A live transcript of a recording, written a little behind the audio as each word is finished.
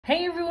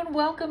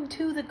everyone, welcome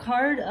to the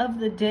card of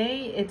the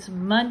day. It's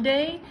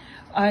Monday.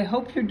 I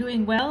hope you're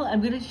doing well.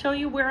 I'm going to show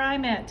you where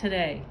I'm at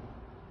today.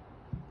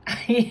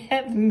 I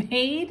have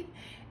made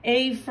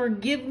a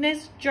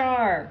forgiveness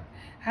jar.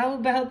 How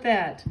about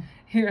that?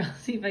 Here, I'll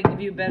see if I can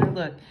give you a better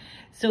look.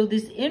 So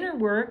this inner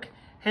work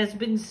has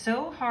been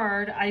so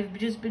hard. I've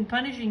just been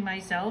punishing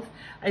myself.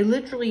 I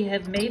literally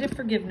have made a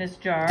forgiveness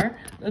jar.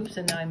 Oops,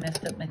 and now I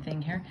messed up my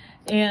thing here.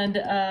 And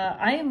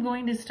I am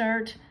going to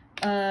start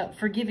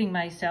forgiving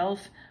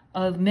myself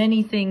of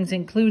many things,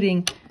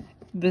 including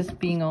this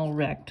being all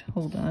wrecked.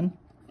 Hold on,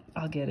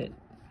 I'll get it.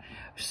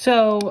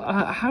 So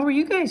how are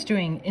you guys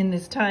doing in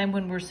this time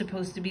when we're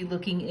supposed to be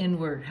looking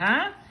inward,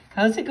 huh?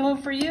 How's it going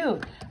for you?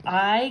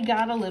 I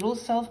got a little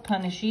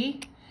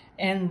self-punishy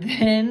and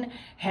then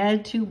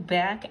had to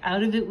back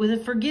out of it with a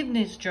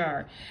forgiveness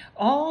jar.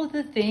 All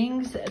the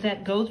things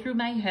that go through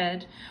my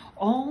head,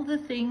 all the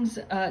things,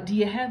 do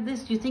you have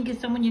this? Do you think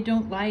it's someone you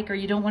don't like or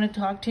you don't want to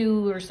talk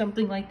to or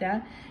something like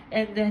that?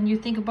 And then you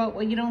think about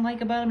what you don't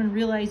like about them and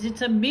realize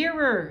it's a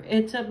mirror.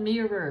 It's a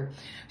mirror.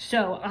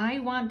 So I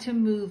want to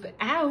move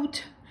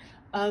out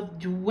of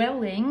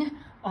dwelling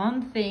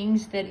on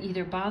things that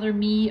either bother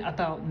me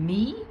about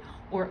me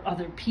or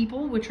other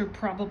people, which are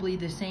probably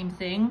the same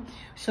thing.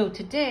 So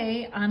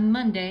today, on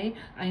Monday,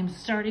 I am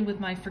starting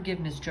with my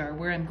forgiveness jar,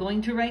 where I'm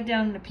going to write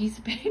down on a piece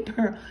of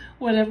paper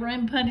whatever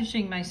I'm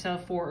punishing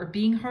myself for, or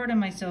being hard on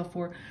myself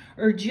for,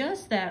 or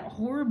just that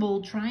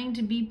horrible trying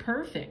to be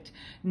perfect.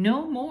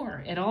 No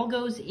more. It all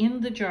goes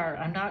in the jar.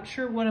 I'm not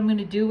sure what I'm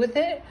gonna do with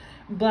it,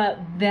 but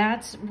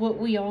that's what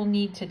we all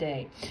need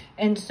today.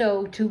 And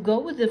so to go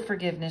with the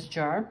forgiveness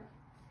jar,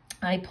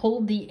 I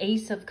pulled the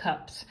Ace of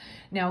Cups.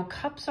 Now,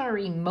 cups are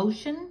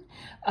emotion.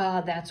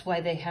 That's why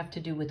they have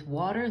to do with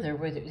water.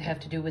 They have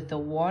to do with the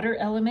water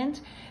element.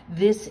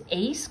 This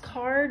Ace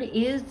card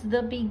is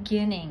the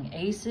beginning.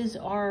 Aces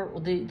are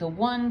the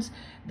ones,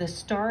 the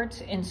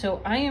start. And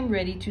so I am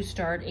ready to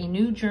start a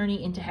new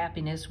journey into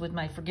happiness with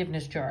my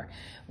forgiveness jar.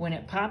 When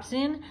it pops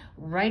in,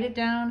 write it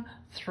down,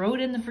 throw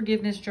it in the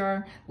forgiveness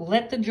jar,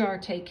 let the jar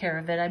take care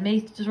of it. I may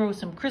throw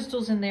some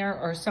crystals in there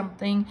or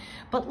something,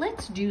 but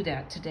let's do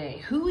that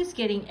today. Who is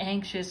getting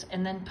anxious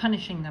and then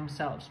punishing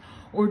themselves,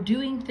 or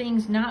doing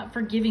things not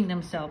forgiving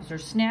themselves, or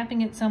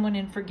snapping at someone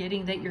and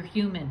forgetting that you're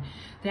human?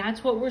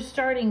 That's what we're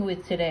starting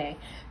with today.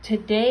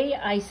 Today,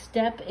 I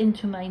step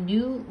into my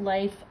new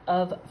life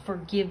of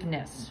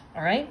forgiveness.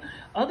 All right.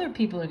 Other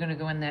people are going to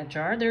go in that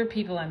jar. There are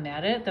people I'm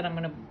mad at that I'm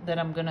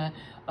gonna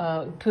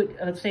put,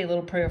 say a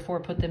little prayer for,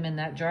 put them in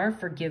that jar,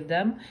 forgive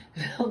them.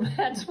 So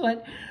that's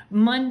what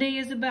Monday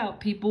is about.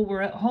 People,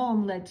 we're at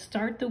home. Let's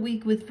start the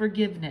week with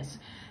forgiveness.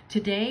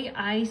 Today,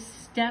 I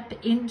step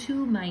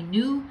into my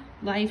new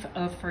life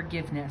of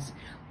forgiveness.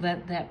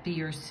 Let that be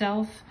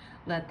yourself.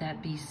 Let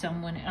that be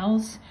someone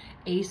else.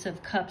 Ace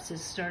of Cups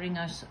is starting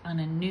us on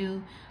a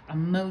new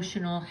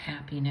emotional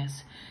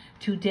happiness.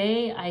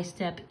 Today, I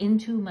step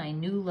into my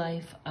new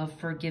life of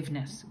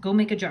forgiveness. Go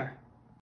make a jar.